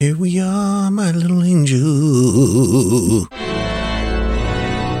Here we are, my little angel.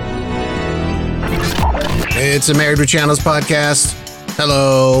 It's a Married with Channels podcast.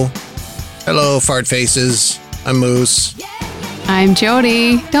 Hello. Hello, fart faces. I'm Moose. I'm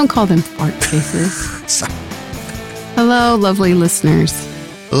Jody. Don't call them fart faces. Hello, lovely listeners.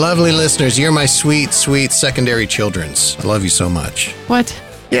 Lovely listeners, you're my sweet, sweet secondary children's. I love you so much. What?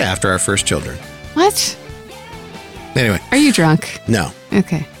 Yeah, after our first children. What? Anyway. Are you drunk? No.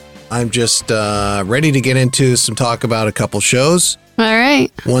 Okay. I'm just ready to get into some talk about a couple shows. All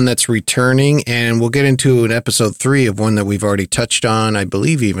right. One that's returning, and we'll get into an episode 3 of one that we've already touched on, I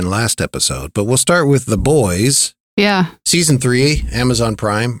believe even last episode. But we'll start with The Boys. Yeah. Season 3, Amazon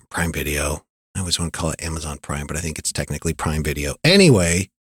Prime Video. I always want to call it Amazon Prime, but I think it's technically Prime Video. Anyway,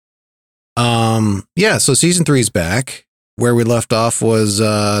 so season 3 is back. Where we left off was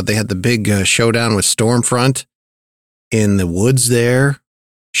they had the big showdown with Stormfront in the woods there.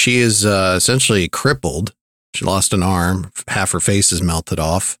 She is essentially crippled. She lost an arm. Half her face is melted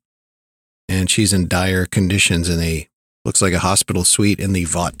off. And she's in dire conditions in looks like a hospital suite in the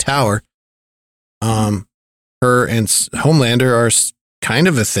Vought Tower. Her and Homelander are kind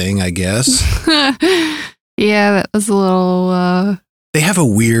of a thing, I guess. Yeah, that was a little... They have a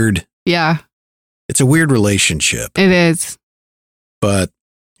weird... Yeah. It's a weird relationship. It is. But,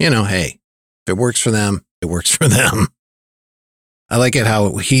 hey, if it works for them, it works for them. I like it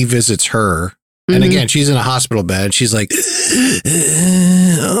how he visits her. And again, she's in a hospital bed. She's like,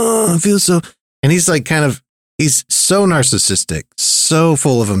 oh, I feel so. And he's like he's so narcissistic, so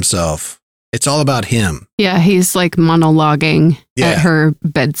full of himself. It's all about him. Yeah, he's like monologuing at her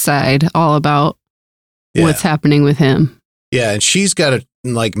bedside all about what's happening with him. Yeah, and she's got to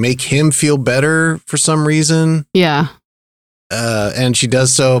make him feel better for some reason. Yeah. And she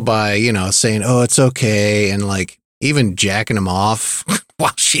does so by, saying, oh, it's okay. And even jacking him off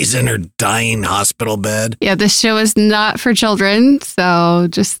while she's in her dying hospital bed. Yeah, this show is not for children, so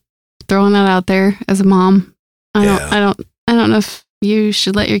just throwing that out there as a mom. I don't know if you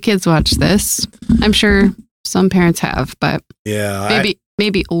should let your kids watch this. I'm sure some parents have, but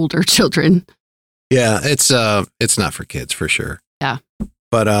maybe older children. Yeah, it's not for kids for sure. Yeah.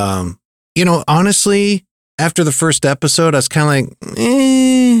 But honestly, after the first episode, I was kind of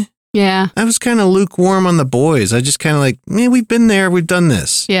like, yeah. I was kind of lukewarm on The Boys. I just kind of we've been there. We've done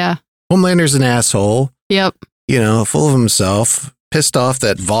this. Yeah. Homelander's an asshole. Yep. Full of himself. Pissed off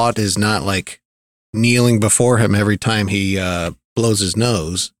that Vought is not kneeling before him every time he blows his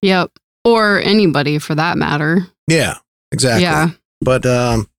nose. Yep. Or anybody for that matter. Yeah, exactly. Yeah. But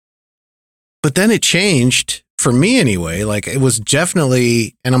then it changed for me anyway. It was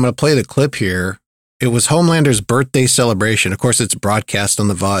definitely, and I'm going to play the clip here. It was Homelander's birthday celebration. Of course, it's broadcast on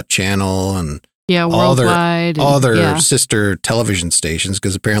the Vought channel and worldwide, all their sister television stations.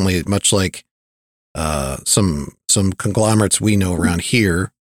 Because apparently, much like some conglomerates we know around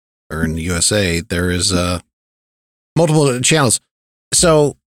here or in the USA, there is multiple channels.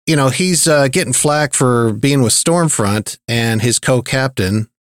 So he's getting flack for being with Stormfront, and his co-captain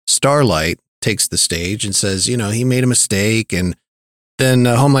Starlight takes the stage and says, he made a mistake. And then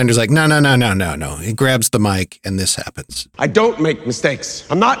Homelander's like, no. He grabs the mic and this happens. I don't make mistakes.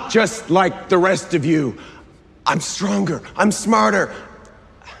 I'm not just like the rest of you. I'm stronger. I'm smarter.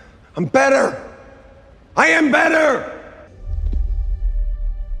 I'm better. I am better.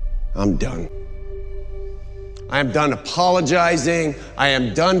 I'm done. I am done apologizing. I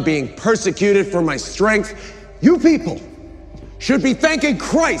am done being persecuted for my strength. You people should be thanking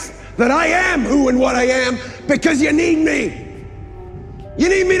Christ that I am who and what I am because you need me. You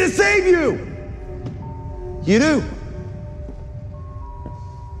need me to save you. You do.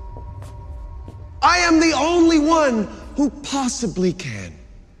 I am the only one who possibly can.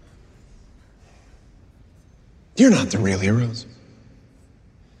 You're not the real heroes.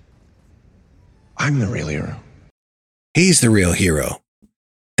 I'm the real hero. He's the real hero.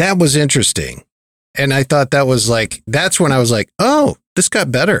 That was interesting. And I thought that was that's when I was like, oh, this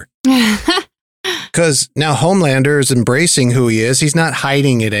got better. Because now Homelander is embracing who he is. He's not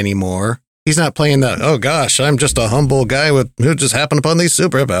hiding it anymore. He's not playing that, oh gosh, I'm just a humble guy who just happened upon these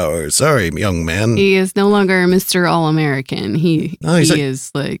superpowers. Sorry, young man. He is no longer Mr. All-American. He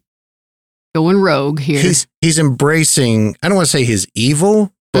is going rogue here. He's embracing, I don't want to say his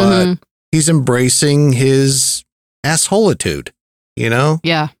evil, but he's embracing his assholitude,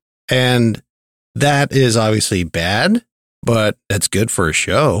 Yeah. And that is obviously bad, but that's good for a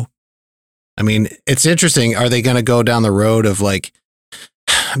show. I mean, it's interesting. Are they going to go down the road of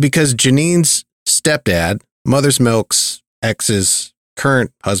because Janine's stepdad, Mother's Milk's ex's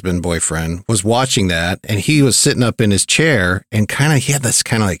current husband, boyfriend, was watching that, and he was sitting up in his chair and he had this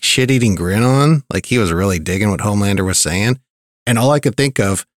kind of like shit-eating grin on, like he was really digging what Homelander was saying. And all I could think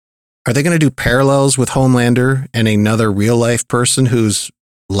of, are they going to do parallels with Homelander and another real life person who's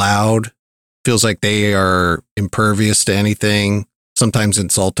loud, feels like they are impervious to anything, sometimes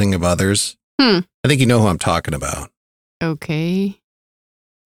insulting of others? I think you know who I'm talking about. Okay.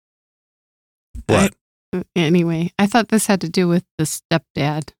 What? Anyway, I thought this had to do with the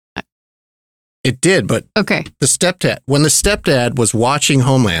stepdad. It did, but okay. When the stepdad was watching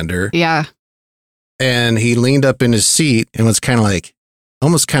Homelander, yeah, and he leaned up in his seat and was kind of like,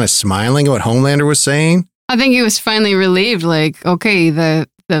 almost kind of smiling at what Homelander was saying. I think he was finally relieved. Like, okay, the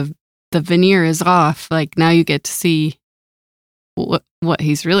veneer is off. Like now you get to see what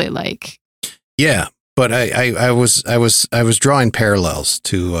he's really like. Yeah, but I was drawing parallels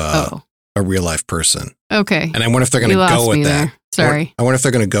to a real life person. Okay, and I wonder if they're going to go with that. There. Sorry, I wonder if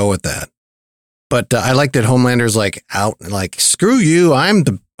they're going to go with that. But I like that Homelander's like out, like, screw you. I'm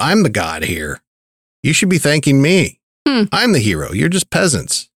the god here. You should be thanking me. I'm the hero. You're just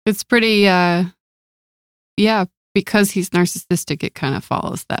peasants. It's pretty, yeah, because he's narcissistic, it kind of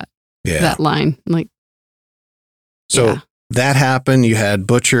follows that line. Like, so that happened. You had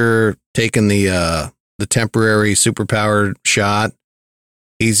Butcher taking the temporary superpowered shot.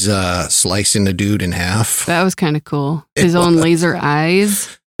 He's slicing the dude in half. That was kind of cool. His own laser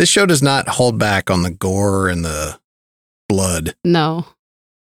eyes. This show does not hold back on the gore and the blood. No.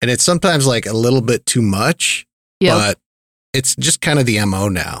 And it's sometimes like a little bit too much, but it's just kind of the MO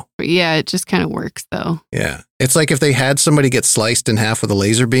now. Yeah, it just kind of works though. Yeah. It's like if they had somebody get sliced in half with a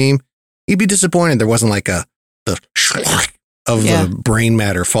laser beam, you'd be disappointed there wasn't like the brain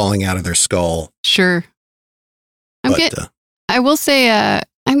matter falling out of their skull. Sure. I will say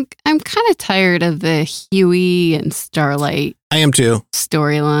I'm kind of tired of the Huey and Starlight. I am too.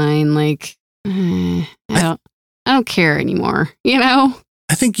 Storyline, like I don't care anymore, you know?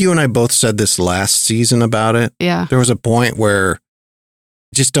 I think you and I both said this last season about it. Yeah. There was a point where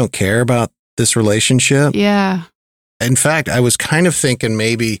I just don't care about this relationship. Yeah. In fact, I was kind of thinking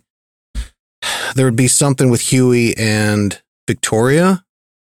maybe there would be something with Huey and Victoria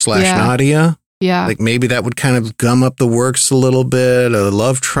 / Nadia. Yeah. Like maybe that would kind of gum up the works a little bit, a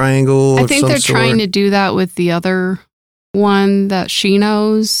love triangle. I think they're trying to do that with the other one that she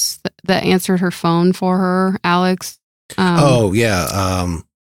knows that answered her phone for her, Alex. Yeah.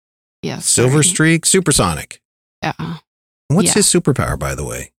 Silver Streak, Supersonic. Yeah. What's his superpower, by the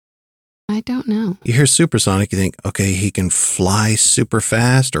way? I don't know. You hear Supersonic, you think, okay, he can fly super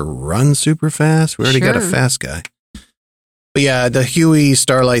fast or run super fast. We already got a fast guy. But yeah, the Huey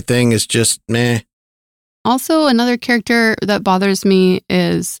Starlight thing is just meh. Also, another character that bothers me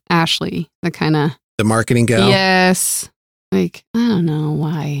is Ashley, the marketing gal. Yes. Like, I don't know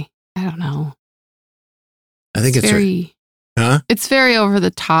why. I don't know. I think it's very, it's very over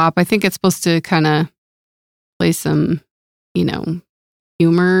the top. I think it's supposed to kind of play some,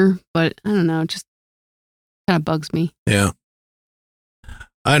 humor, but I don't know. It just kind of bugs me. Yeah.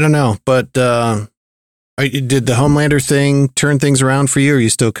 I don't know, but did the Homelander thing turn things around for you? Or are you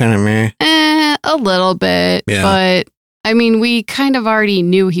still kind of meh? A little bit, but I mean, we kind of already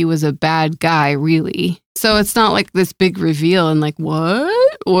knew he was a bad guy, really. So it's not like this big reveal and like,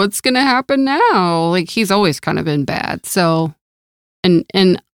 what? What's going to happen now? Like, he's always kind of been bad. So,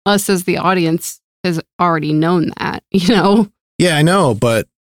 and us as the audience has already known that, Yeah, I know, but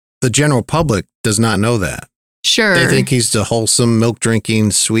the general public does not know that. Sure. They think he's the wholesome,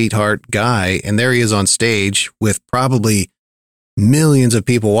 milk-drinking, sweetheart guy, and there he is on stage with probably millions of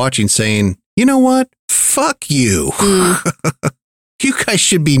people watching saying, you know what? Fuck you. You guys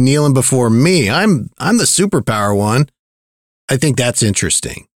should be kneeling before me. I'm the superpower one. I think that's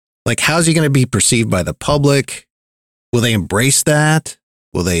interesting. Like, how's he going to be perceived by the public? Will they embrace that?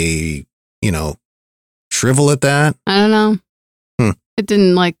 Will they, shrivel at that? I don't know. It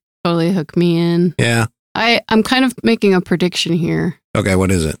didn't totally hook me in. Yeah. I'm kind of making a prediction here. Okay, what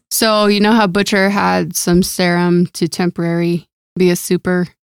is it? So, you know how Butcher had some serum to temporary be a super?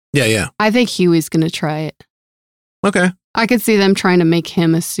 Yeah. I think Huey's going to try it. Okay. I could see them trying to make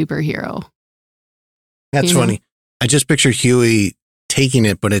him a superhero. That's funny. I just pictured Huey taking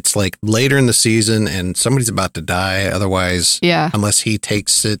it, but it's like later in the season and somebody's about to die. Otherwise, unless he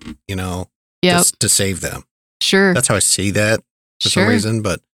takes it, to save them. Sure. That's how I see that for some reason,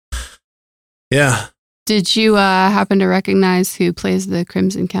 but yeah. Did you happen to recognize who plays the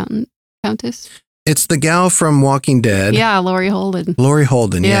Crimson Countess? It's the gal from Walking Dead. Yeah, Laurie Holden.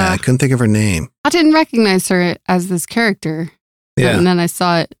 Yeah. I couldn't think of her name. I didn't recognize her as this character. Yeah. And then I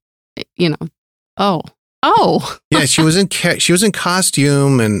saw it, oh, Oh, Yeah, she was in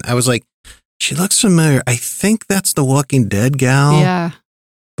costume, and I was like, she looks familiar. I think that's the Walking Dead gal. yeah.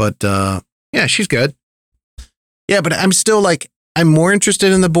 But yeah, she's good. Yeah, but I'm still like, I'm more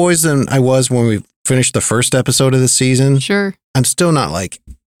interested in the boys than I was when we finished the first episode of the season. Sure. I'm still not like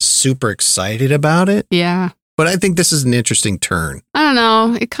super excited about it, Yeah. but I think this is an interesting turn. I don't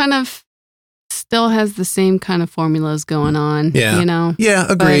know. It kind of still has the same kind of formulas going on. Yeah. You know, Yeah,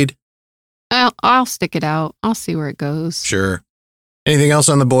 agreed. I'll stick it out. I'll see where it goes. Sure. Anything else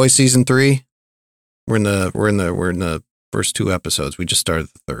on the boys season 3? We're in the first 2 episodes. We just started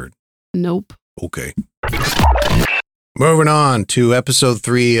the third. Nope. Okay. Moving on to episode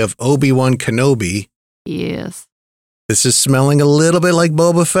 3 of Obi-Wan Kenobi. Yes. This is smelling a little bit like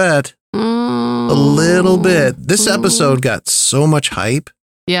Boba Fett. A little bit. This episode got so much hype.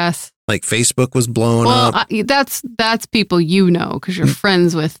 Yes. Like Facebook was blowing Well, up. that's people you know because you're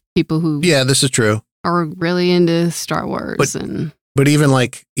friends with people who Yeah, this is true. are really into Star Wars But even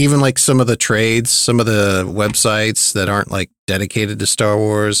like some of the trades, some of the websites that aren't like dedicated to Star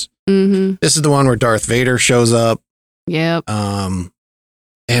Wars. Mm-hmm. This is the one where Darth Vader shows up. Yep. And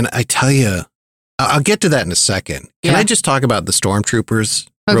I tell you, I'll get to that in a second. Can I just talk about the Stormtroopers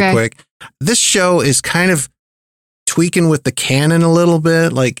real quick? This show is kind of tweaking with the canon a little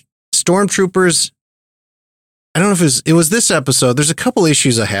bit. Like Stormtroopers, I don't know if it was this episode. There's a couple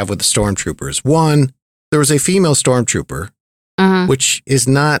issues I have with the Stormtroopers. One, there was a female Stormtrooper, which is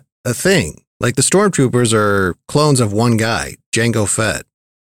not a thing. Like the Stormtroopers are clones of one guy, Jango Fett.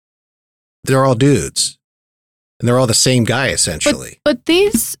 They're all dudes. And they're all the same guy, essentially. But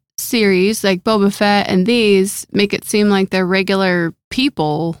these series, like Boba Fett and these, make it seem like they're regular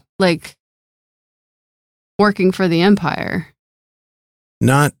people, like working for the Empire.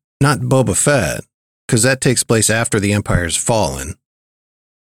 Not Boba Fett, because that takes place after the Empire's fallen.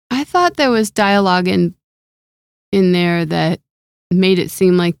 I thought there was dialogue in there that made it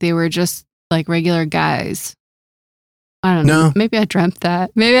seem like they were just like regular guys. I don't know. No. Maybe I dreamt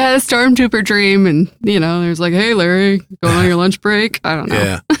that. Maybe I had a Stormtrooper dream and, there's like, hey, Larry, going on your lunch break? I don't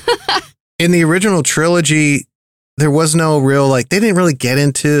know. Yeah. In the original trilogy, there was no real, like, they didn't really get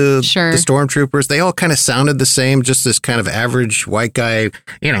into the Stormtroopers. They all kind of sounded the same, just this kind of average white guy,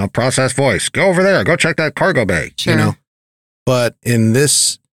 processed voice. Go over there. Go check that cargo bay, But in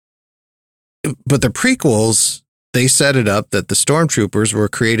this, the prequels, they set it up that the Stormtroopers were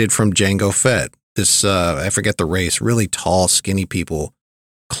created from Jango Fett. This, I forget the race, really tall, skinny people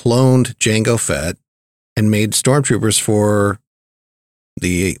cloned Jango Fett and made Stormtroopers for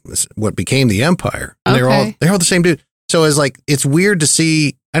what became the Empire. And they're all the same dude. So it's weird to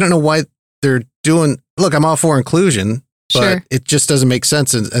see. I don't know why they're doing. Look, I'm all for inclusion, but it just doesn't make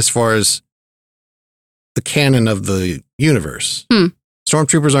sense as far as the canon of the universe.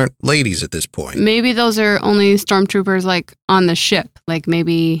 Stormtroopers aren't ladies at this point. Maybe those are only Stormtroopers like on the ship. Like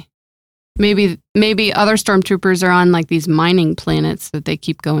maybe other Stormtroopers are on like these mining planets that they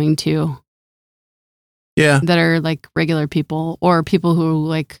keep going to. Yeah. That are like regular people or people who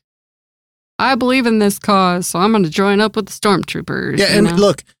like, I believe in this cause, so I'm going to join up with the Stormtroopers. Yeah. And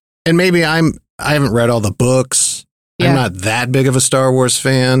look, and maybe I haven't read all the books. Yeah. I'm not that big of a Star Wars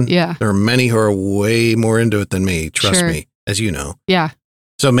fan. Yeah. There are many who are way more into it than me. Trust me, as you know. Yeah.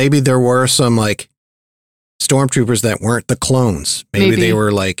 So maybe there were some like Stormtroopers that weren't the clones. Maybe they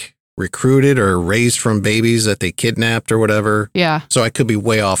were like recruited or raised from babies that they kidnapped or whatever. Yeah. So I could be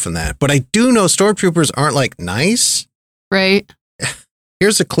way off in that. But I do know Stormtroopers aren't like nice. Right.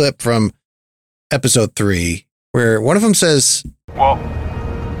 Here's a clip from episode 3 where one of them says, well,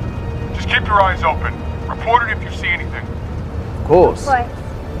 just keep your eyes open. Report it if you see anything. Of course.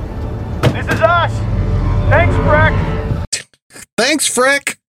 This is us. Thanks, Freck. Thanks,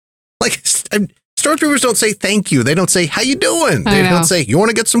 Freck. Like, Stormtroopers don't say thank you. They don't say, how you doing? They don't say, you want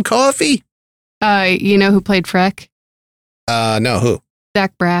to get some coffee? You know who played Freck? No, who?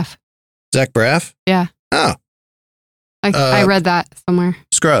 Zach Braff. Zach Braff? Yeah. Oh. I read that somewhere.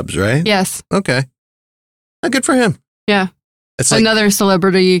 Scrubs, right? Yes. Okay. Good for him. Yeah. It's like, another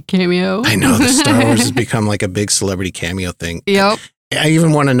celebrity cameo. I know, the Star Wars has become like a big celebrity cameo thing. Yep. I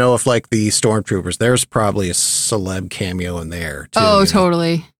even want to know if like the Stormtroopers, there's probably a celeb cameo in there too. Oh,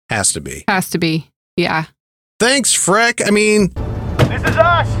 totally. Has to be. Has to be. Yeah. Thanks, Freck. I mean, this is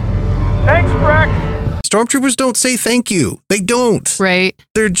us. Thanks, Freck. Stormtroopers don't say thank you. They don't. Right.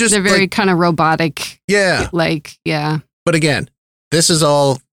 They're very like, kind of robotic. Yeah. Like, yeah. But again, this is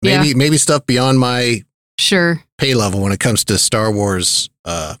all maybe stuff beyond my pay level when it comes to Star Wars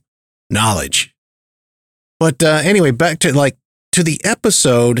knowledge. But anyway, back to the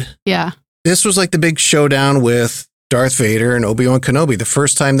episode. Yeah. This was like the big showdown with Darth Vader and Obi-Wan Kenobi. The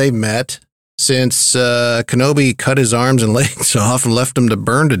first time they met, since Kenobi cut his arms and legs off and left him to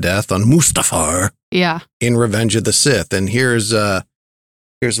burn to death on Mustafar Yeah. in Revenge of the Sith. And here's a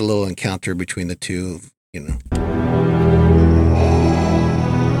little encounter between the two, you know.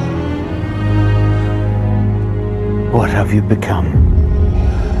 What have you become?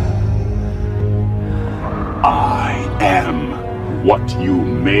 I am what you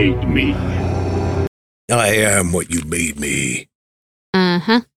made me. I am what you made me.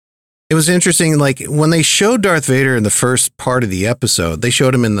 Uh-huh. It was interesting, like, when they showed Darth Vader in the first part of the episode, they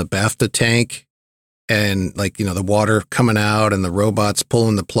showed him in the BAFTA tank and, like, you know, the water coming out and the robots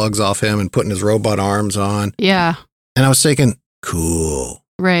pulling the plugs off him and putting his robot arms on. Yeah. And I was thinking, cool.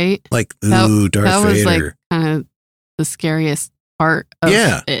 Right. Like, ooh, Darth that was Vader. like kind of the scariest part of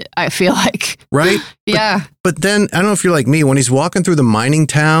it, I feel like. Right? Yeah. But then, I don't know if you're like me, when he's walking through the mining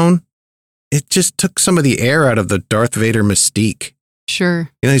town, it just took some of the air out of the Darth Vader mystique. Sure.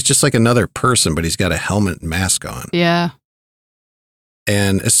 You know, he's just like another person, but he's got a helmet and mask on. Yeah.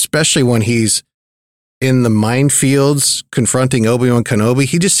 And especially when he's in the minefields confronting Obi-Wan Kenobi,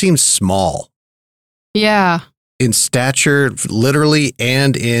 he just seems small Yeah. in stature, literally,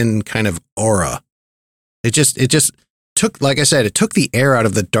 and in kind of aura. It just took, like I said, it took the air out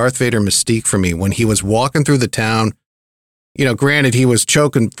of the Darth Vader mystique for me when he was walking through the town. You know, granted, he was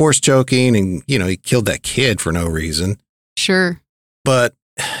force choking, and, you know, he killed that kid for no reason. Sure. But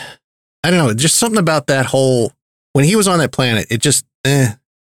I don't know, just something about that whole, when he was on that planet, it just,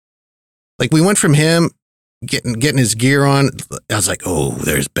 like, we went from him getting his gear on. I was like, oh,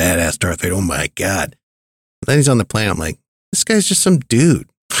 there's badass Darth Vader. Oh my God. Then he's on the planet. I'm like, this guy's just some dude.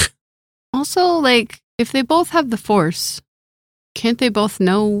 Also, like, if they both have the Force, can't they both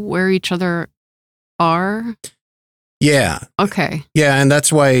know where each other are? Yeah. Okay. Yeah. And that's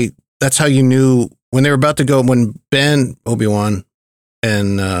how you knew when they were about to go, when Ben, Obi-Wan,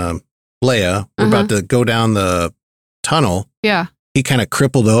 and Leia were about to go down the tunnel. Yeah. He kind of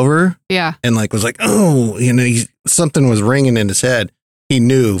crippled over. Yeah. And like was like, oh, you know, something was ringing in his head. He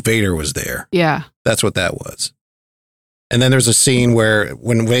knew Vader was there. Yeah. That's what that was. And then there's a scene where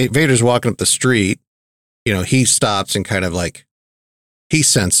when Vader's walking up the street, you know, he stops and kind of like, he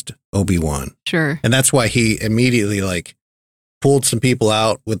sensed Obi-Wan. Sure. And that's why he immediately like pulled some people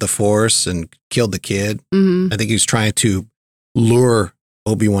out with the Force and killed the kid. Mm-hmm. I think he was trying to lure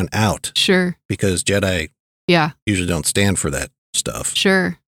Obi-Wan out. Sure. Because Jedi usually don't stand for that stuff.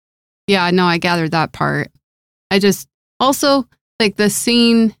 Sure. Yeah, no, I gathered that part. I just also like the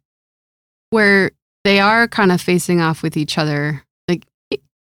scene where they are kind of facing off with each other. Like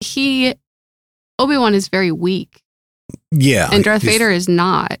Obi-Wan is very weak. Yeah. And Darth Vader is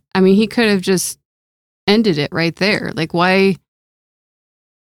not. I mean, he could have just ended it right there. Like, why,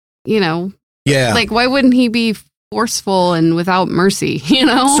 you know? Yeah. Like, why wouldn't he be forceful and without mercy, you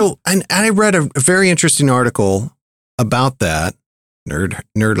know? So, and I read a very interesting article about that.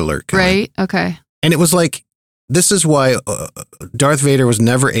 Nerd alert. Right. Okay. And it was like, this is why Darth Vader was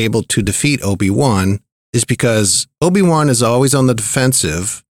never able to defeat Obi-Wan, is because Obi-Wan is always on the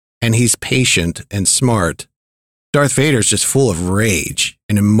defensive and he's patient and smart. Darth Vader's just full of rage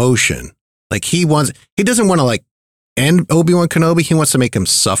and emotion. Like he doesn't want to like end Obi-Wan Kenobi. He wants to make him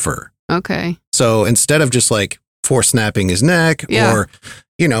suffer. Okay. So instead of just like force snapping his neck or,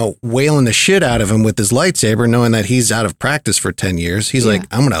 you know, wailing the shit out of him with his lightsaber, knowing that he's out of practice for 10 years, he's like,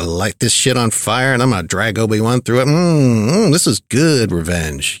 I'm going to light this shit on fire and I'm going to drag Obi-Wan through it. This is good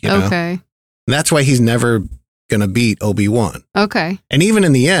revenge. You know? Okay. And that's why he's never going to beat Obi-Wan. Okay. And even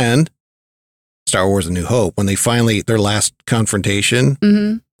in the end, Star Wars A New Hope, when they finally, their last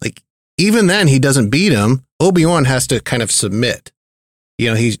confrontation, like even then he doesn't beat him. Obi-Wan has to kind of submit. You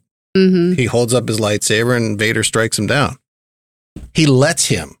know, he holds up his lightsaber and Vader strikes him down. He lets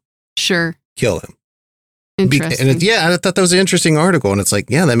him kill him. Interesting. And I thought that was an interesting article. And it's like,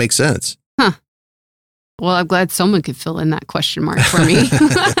 yeah, that makes sense. Huh. Well, I'm glad someone could fill in that question mark for me.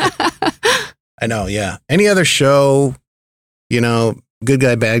 I know, yeah. Any other show, you know, good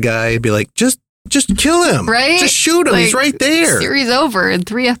guy, bad guy, it'd be like, just kill him. Right? Just shoot him. Like, he's right there. Series over in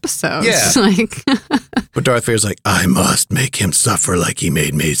 3 episodes. Yeah. Like, but Darth Vader's like, I must make him suffer like he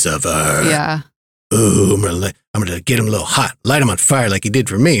made me suffer. Yeah. Ooh, I'm gonna get him a little hot, light him on fire like he did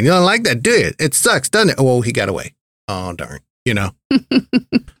for me. You don't like that, do you? It sucks, doesn't it? Oh, he got away. Oh, darn. You know?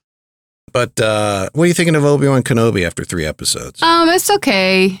 But what are you thinking of Obi-Wan Kenobi after 3 episodes? It's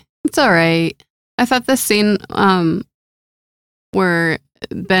okay. It's all right. I thought the scene where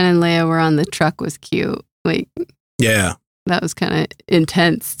Ben and Leia were on the truck was cute. Like, yeah, that was kind of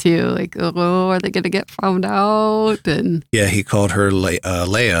intense too. Like, oh, are they gonna get found out? And yeah, he called her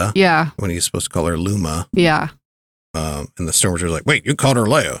Leia. Yeah, when he's supposed to call her Luma. Yeah. And the Stormtroopers were like, wait, you called her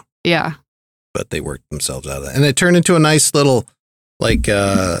Leia? Yeah. but they worked themselves out of that. And it turned into a nice little, like,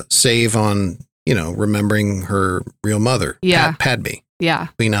 save on, remembering her real mother. Yeah. Padme. Yeah.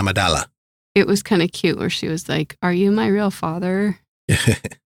 Queen Amidala. It was kind of cute where she was like, "Are you my real father?"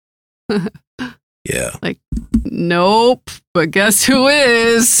 Yeah. Like, nope, but guess who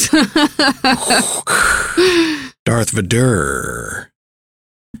is? Darth Vader.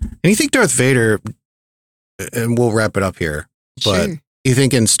 And you think Darth Vader, and we'll wrap it up here, but Sure. you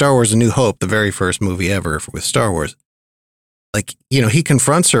think in Star Wars A New Hope, the very first movie ever with Star Wars, like, he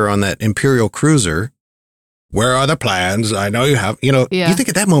confronts her on that Imperial cruiser. Where are the plans? I know you have, Yeah. You think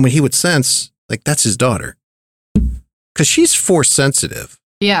at that moment he would sense, like, that's his daughter. Because she's force sensitive.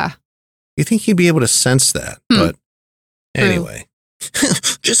 Yeah. You think he'd be able to sense that. But anyway,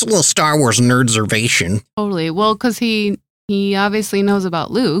 just a little Star Wars nerdservation. Totally. Well, because he obviously knows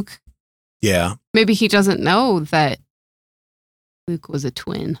about Luke. Yeah. Maybe he doesn't know that Luke was a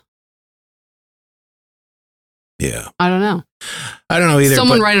twin. Yeah. I don't know. I don't know either.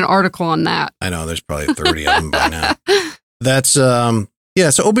 Someone write an article on that. I know there's probably 30 of them by now. That's so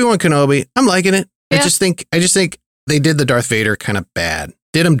Obi-Wan Kenobi, I'm liking it. Yeah. I just think they did the Darth Vader kind of bad.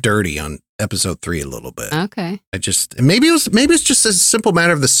 Did him dirty on episode 3 a little bit. Okay. Maybe it's just a simple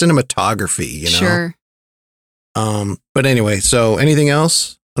matter of the cinematography, Sure. But anyway, so anything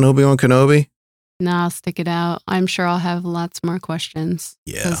else on Obi-Wan Kenobi? No, I'll stick it out. I'm sure I'll have lots more questions.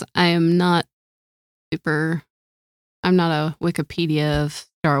 Yeah. Because I am not I'm not a Wikipedia of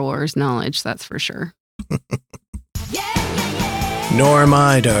Star Wars knowledge, that's for sure. Nor am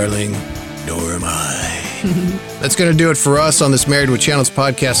I, darling. Nor am I. That's going to do it for us on this Married with Channels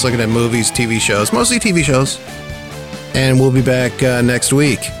podcast, looking at movies, TV shows, mostly TV shows. And we'll be back next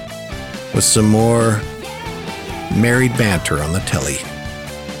week with some more married banter on the telly.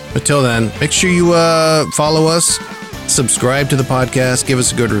 But till then, make sure you follow us, subscribe to the podcast, give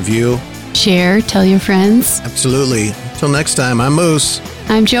us a good review. Share, tell your friends. Absolutely. Till next time, I'm Moose.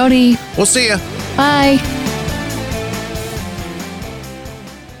 I'm Jody. We'll see ya. Bye.